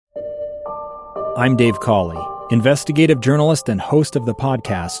I'm Dave Cawley, investigative journalist and host of the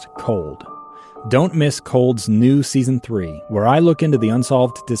podcast Cold. Don't miss Cold's new Season 3, where I look into the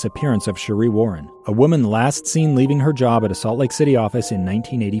unsolved disappearance of Sheree Warren, a woman last seen leaving her job at a Salt Lake City office in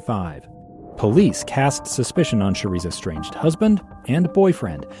 1985. Police cast suspicion on Sheree's estranged husband and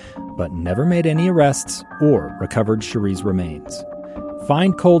boyfriend, but never made any arrests or recovered Sheree's remains.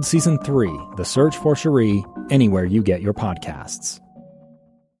 Find Cold Season 3, The Search for Sheree, anywhere you get your podcasts.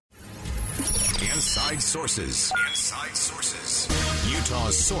 Inside Sources. Inside Sources.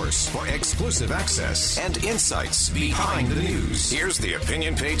 Utah's source for exclusive access and insights behind the news. Here's the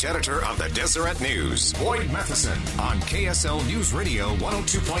opinion page editor of the Deseret News, Boyd Matheson, on KSL News Radio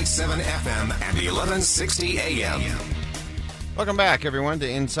 102.7 FM and 1160 AM. Welcome back, everyone, to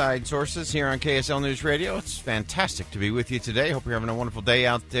Inside Sources here on KSL News Radio. It's fantastic to be with you today. Hope you're having a wonderful day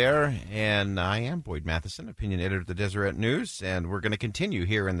out there. And I am Boyd Matheson, opinion editor of the Deseret News, and we're going to continue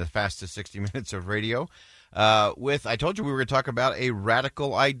here in the fastest 60 minutes of radio I told you we were going to talk about a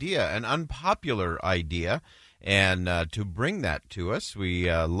radical idea, an unpopular idea. And to bring that to us, we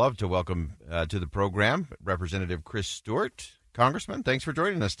love to welcome to the program Representative Chris Stewart. Congressman, thanks for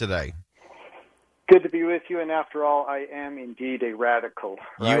joining us today. Good to be with you, and after all, I am indeed a radical,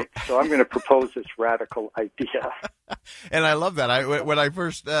 right? So I'm going to propose this radical idea. And I love that. When I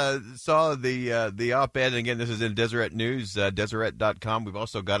first saw the op-ed, and again, this is in Deseret News, Deseret.com. We've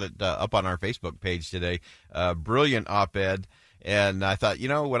also got it up on our Facebook page today. Brilliant op-ed. And I thought,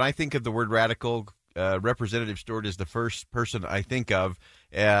 when I think of the word radical, Representative Stewart is the first person I think of.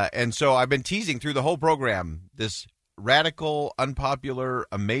 And so I've been teasing through the whole program this radical, unpopular,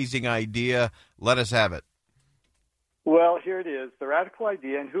 amazing idea. Let us have it. Well, here it is, the radical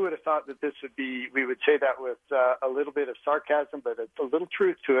idea, and who would have thought that we would say that with a little bit of sarcasm, but a little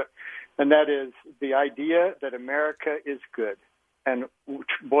truth to it, and that is the idea that America is good. And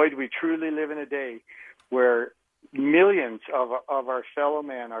Boyd, we truly live in a day where millions of our fellow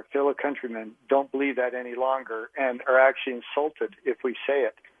men, our fellow countrymen, don't believe that any longer and are actually insulted if we say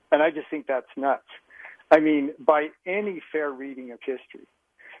it. And I just think that's nuts. I mean, by any fair reading of history,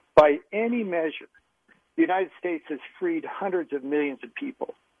 by any measure, the United States has freed hundreds of millions of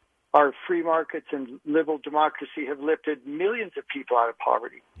people. Our free markets and liberal democracy have lifted millions of people out of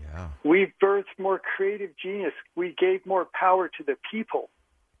poverty. Yeah. We've birthed more creative genius. We gave more power to the people.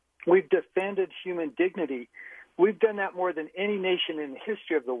 We've defended human dignity. We've done that more than any nation in the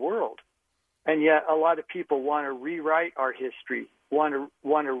history of the world. And yet a lot of people want to rewrite our history, want to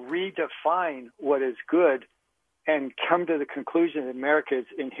redefine what is good, and come to the conclusion that America is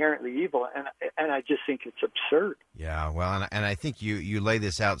inherently evil, and I just think it's absurd. Yeah, well, and I think you lay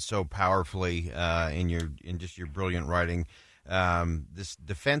this out so powerfully in just your brilliant writing. This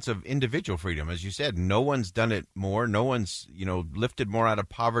defense of individual freedom, as you said, no one's done it more. No one's lifted more out of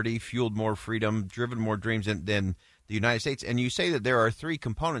poverty, fueled more freedom, driven more dreams than the United States. And you say that there are three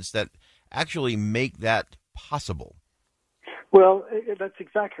components that actually make that possible. Well, that's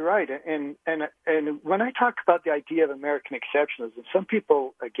exactly right. And when I talk about the idea of American exceptionalism, some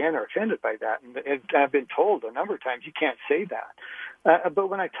people, again, are offended by that. And I've been told a number of times, you can't say that. But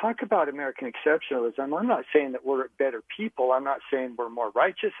when I talk about American exceptionalism, I'm not saying that we're better people. I'm not saying we're more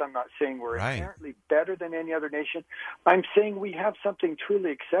righteous. I'm not saying we're inherently better than any other nation. I'm saying we have something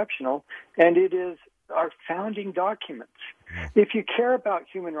truly exceptional, and it is our founding documents. If you care about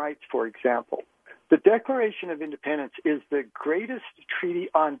human rights, for example, the Declaration of Independence is the greatest treaty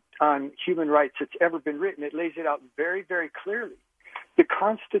on human rights that's ever been written. It lays it out very, very clearly. The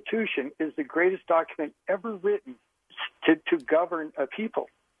Constitution is the greatest document ever written to govern a people.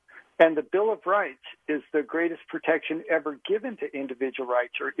 And the Bill of Rights is the greatest protection ever given to individual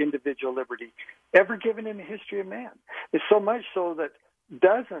rights or individual liberty ever given in the history of man. It's so much so that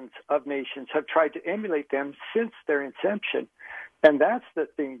dozens of nations have tried to emulate them since their inception. And that's the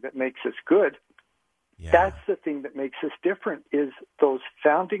thing that makes us good. Yeah. That's the thing that makes us different, is those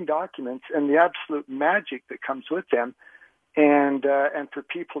founding documents and the absolute magic that comes with them. And for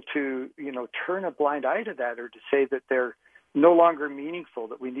people to, turn a blind eye to that, or to say that they're no longer meaningful,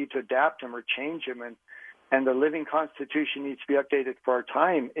 that we need to adapt them or change them, and the living Constitution needs to be updated for our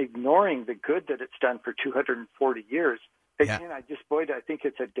time, ignoring the good that it's done for 240 years. Again, I think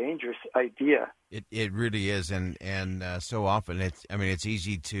it's a dangerous idea. It really is, and so often it's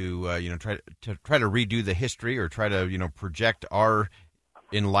easy to try to redo the history, or try to project our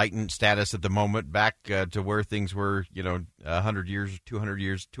enlightened status at the moment back to where things were 100 years, 200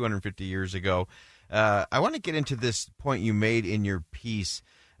 years, 250 years ago. I want to get into this point you made in your piece,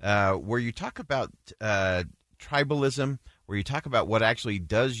 where you talk about tribalism, where you talk about what actually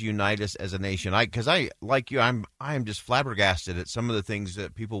does unite us as a nation. Because like you, I am just flabbergasted at some of the things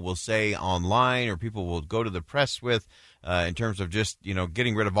that people will say online or people will go to the press with in terms of just,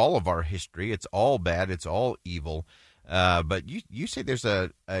 getting rid of all of our history. It's all bad. It's all evil. But you say there's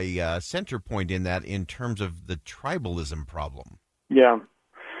a center point in that in terms of the tribalism problem. Yeah.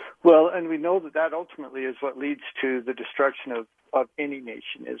 Well, and we know that ultimately is what leads to the destruction of any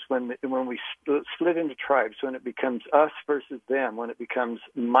nation, is when we split into tribes, when it becomes us versus them, when it becomes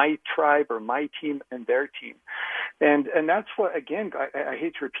my tribe or my team and their team. And that's what, again, I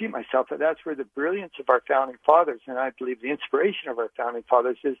hate to repeat myself, but that's where the brilliance of our founding fathers, and I believe the inspiration of our founding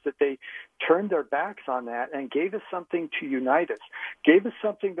fathers, is that they turned their backs on that and gave us something to unite us, gave us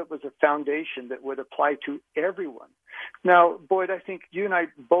something that was a foundation that would apply to everyone. Now, Boyd, I think you and I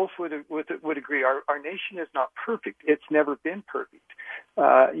both would agree. Our nation is not perfect. It's never been perfect.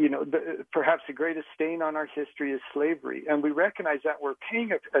 Perhaps the greatest stain on our history is slavery, and we recognize that we're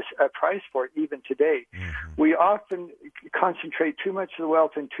paying a price for it even today. Mm-hmm. We often concentrate too much of the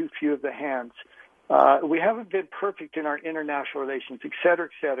wealth and too few of the hands. We haven't been perfect in our international relations, et cetera,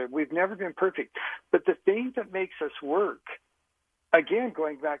 et cetera. We've never been perfect. But the thing that makes us work, again,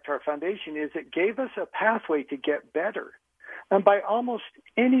 going back to our foundation, is it gave us a pathway to get better. And by almost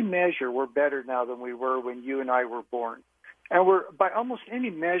any measure, we're better now than we were when you and I were born. And by almost any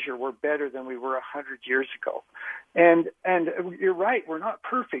measure, we're better than we were 100 years ago. And you're right, we're not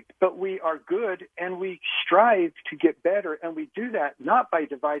perfect, but we are good, and we strive to get better. And we do that not by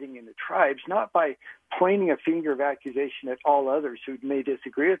dividing into tribes, not by pointing a finger of accusation at all others who may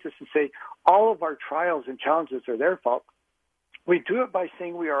disagree with us and say all of our trials and challenges are their fault. We do it by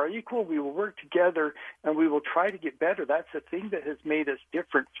saying we are equal, we will work together, and we will try to get better. That's the thing that has made us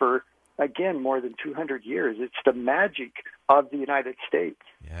different for, again, more than 200 years. It's the magic of the United States.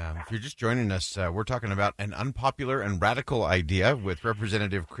 Yeah, if you're just joining us, we're talking about an unpopular and radical idea with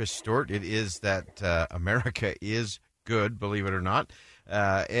Representative Chris Stewart. It is that America is good, believe it or not.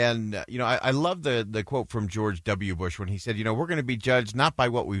 I love the quote from George W. Bush when he said, we're going to be judged not by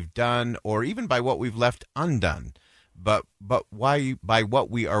what we've done or even by what we've left undone, but by what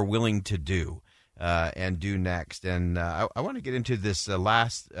we are willing to do and do next. And I want to get into this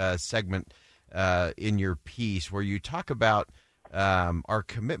last segment in your piece where you talk about our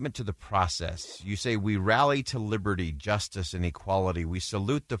commitment to the process. You say we rally to liberty, justice, and equality. We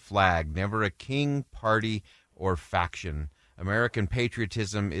salute the flag, never a king, party, or faction. American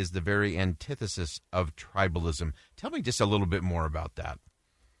patriotism is the very antithesis of tribalism. Tell me just a little bit more about that.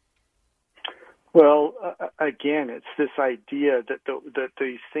 Well, again, it's this idea that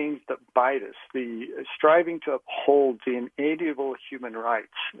these things that bite us, the striving to uphold the inalienable human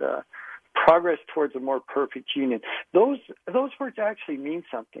rights, progress towards a more perfect union, those words actually mean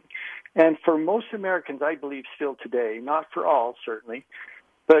something. And for most Americans, I believe still today, not for all, certainly,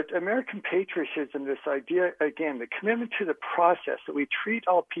 but American patriotism, this idea, again, the commitment to the process, that we treat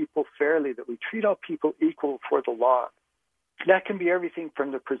all people fairly, that we treat all people equal before the law. That can be everything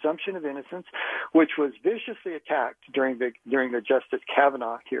from the presumption of innocence, which was viciously attacked during the Justice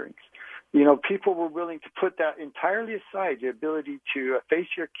Kavanaugh hearings. People were willing to put that entirely aside, the ability to face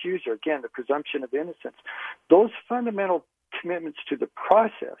your accuser, again, the presumption of innocence. Those fundamental commitments to the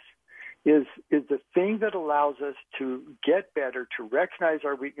process is the thing that allows us to get better, to recognize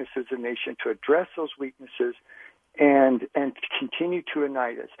our weaknesses as a nation, to address those weaknesses, and to continue to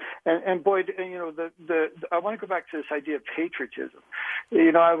unite us. And Boyd, I want to go back to this idea of patriotism.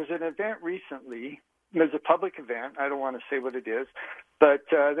 I was at an event recently. It was a public event. I don't want to say what it is, but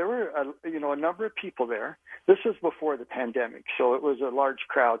there were a number of people there. This was before the pandemic, so it was a large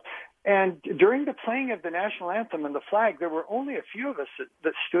crowd. And during the playing of the national anthem and the flag, there were only a few of us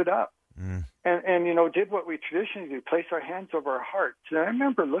that stood up. And did what we traditionally do, place our hands over our hearts. And I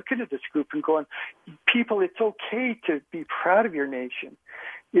remember looking at this group and going, people, it's okay to be proud of your nation.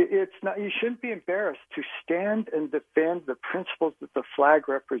 It's not, you shouldn't be embarrassed to stand and defend the principles that the flag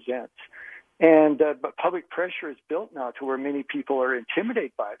represents. And but public pressure is built now to where many people are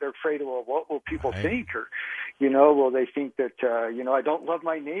intimidated by it. They're afraid of, well, what will people think? Or, will they think that, I don't love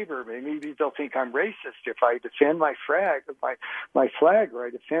my neighbor. Maybe they'll think I'm racist if I defend my flag, or I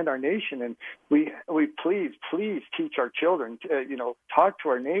defend our nation. And we please teach our children, talk to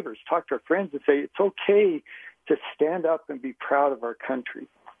our neighbors, talk to our friends, and say it's okay to stand up and be proud of our country.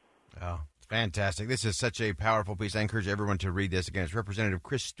 Oh, fantastic. This is such a powerful piece. I encourage everyone to read this. Again, it's Representative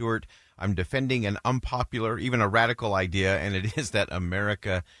Chris Stewart. I'm defending an unpopular, even a radical idea, and it is that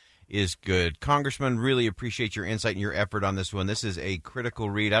America is good. Congressman, really appreciate your insight and your effort on this one. This is a critical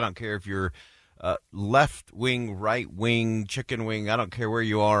read. I don't care if you're left wing, right wing, chicken wing. I don't care where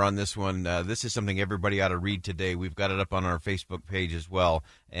you are on this one. This is something everybody ought to read today. We've got it up on our Facebook page as well.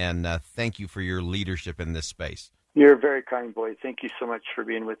 And thank you for your leadership in this space. You're very kind, Boyd. Thank you so much for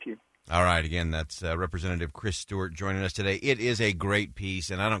being with you. All right. Again, that's Representative Chris Stewart joining us today. It is a great piece,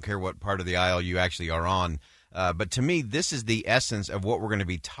 and I don't care what part of the aisle you actually are on. But to me, this is the essence of what we're going to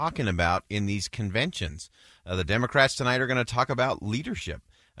be talking about in these conventions. The Democrats tonight are going to talk about leadership.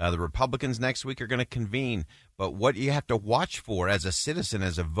 The Republicans next week are going to convene. But what you have to watch for as a citizen,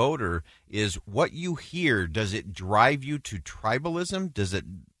 as a voter, is what you hear. Does it drive you to tribalism? Does it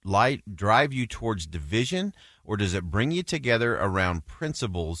drive you towards division? Or does it bring you together around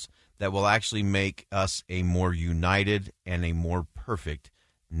principles that will actually make us a more united and a more perfect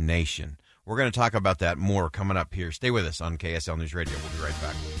nation? We're going to talk about that more coming up here. Stay with us on KSL News Radio. We'll be right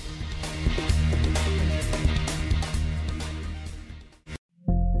back.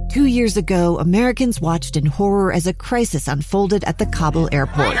 Two years ago, Americans watched in horror as a crisis unfolded at the Kabul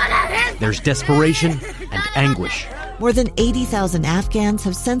airport. There's desperation and anguish. More than 80,000 Afghans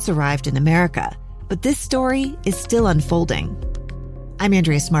have since arrived in America, but this story is still unfolding. I'm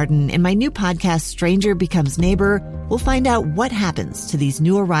Andrea Smartin. In my new podcast, Stranger Becomes Neighbor, we'll find out what happens to these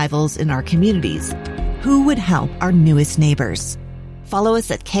new arrivals in our communities. Who would help our newest neighbors? Follow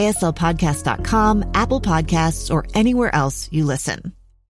us at kslpodcast.com, Apple Podcasts, or anywhere else you listen.